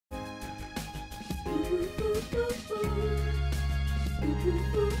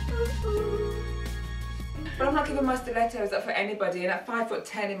But I'm not giving my stilettos up for anybody, and at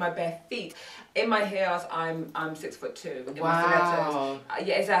 5'10" in my bare feet, in my heels, I'm 6'2" in my stilettos.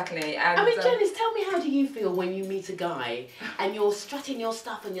 Yeah, exactly. And I mean, Janice, tell me, how do you feel when you meet a guy and you're strutting your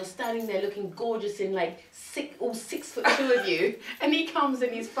stuff and you're standing there looking gorgeous in like all 6'2" of you, and he comes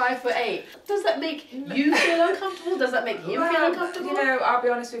and he's 5'8"? Does that make you feel uncomfortable? Does that make him feel uncomfortable? You know, I'll be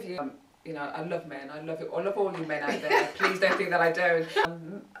honest with you. You know, I love men. I love all you men out there. Please don't think that I don't.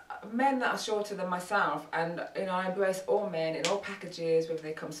 Men that are shorter than myself, and you know, I embrace all men in all packages, whether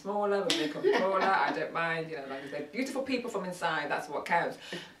they come smaller, whether they come taller, I don't mind. You know, like they're beautiful people from inside, that's what counts.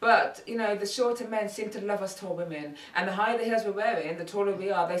 But you know, the shorter men seem to love us tall women, and the higher the heels we're wearing, the taller we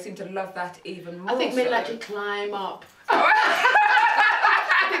are, they seem to love that even more. I think men like to climb up.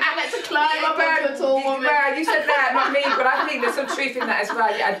 To climb up onto a tall woman. Well, you said that, not me, but I think there's some truth in that as well.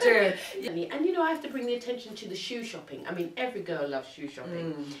 Yeah, I do. And you know, I have to bring the attention to the shoe shopping. I mean, every girl loves shoe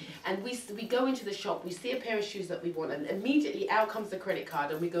shopping. And we go into the shop, we see a pair of shoes that we want, and immediately out comes the credit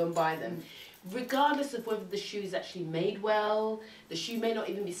card and we go and buy them. Regardless of whether the shoe is actually made well, the shoe may not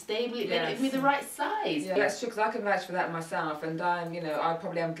even be stable, it may not even be the right size. Yeah, that's true, because I can vouch for that myself, and I'm, you know, I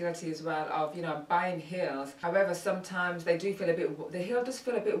probably am guilty as well of, you know, buying heels. However, sometimes they do feel a bit, the heel does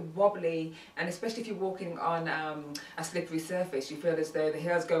feel a bit wobbly, and especially if you're walking on a slippery surface, you feel as though the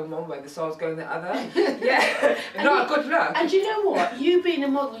heel's going one way, the sole's going the other. Yeah, not a good look. And you know what? You being a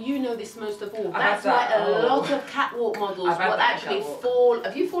model, you know this most of all. That's why a lot of catwalk models will actually fall.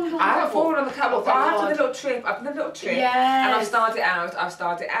 Have you fallen on the catwalk? I have fallen on the catwalk, but I've done a little trip. I've done a little trip, and I've started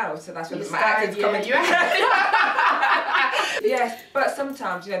out. So that's when my acting's coming. Yes, but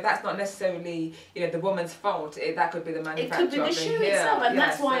sometimes, you know, that's not necessarily, you know, the woman's fault. That could be the manufacturer. It could be the shoe itself, and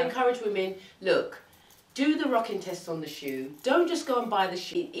that's why I encourage women, look, do the rocking test on the shoe. Don't just go and buy the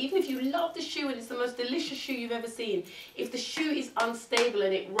shoe. Even if you love the shoe and it's the most delicious shoe you've ever seen, if the shoe is unstable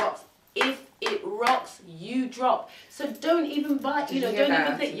and it rocks, if it rocks, you drop. So don't even buy, you know, don't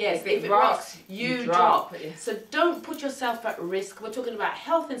even think, yes, if it rocks, you drop. So don't put yourself at risk. We're talking about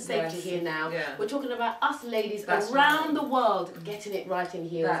health and safety here now. We're talking about us ladies around the world getting it right in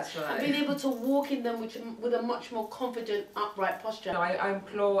heels. And being able to walk in them with a much more confident, upright posture. I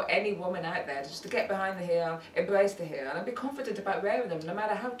implore any woman out there just to get behind the heel, embrace the heel, and be confident about wearing them, no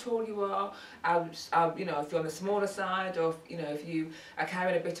matter how tall you are, you know, if you're on the smaller side, or you know, if you are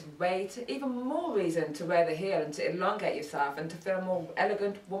carrying a bit of weight, even more reason to wear the heel and to elongate yourself and to feel more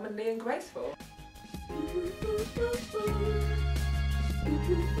elegant, womanly and graceful.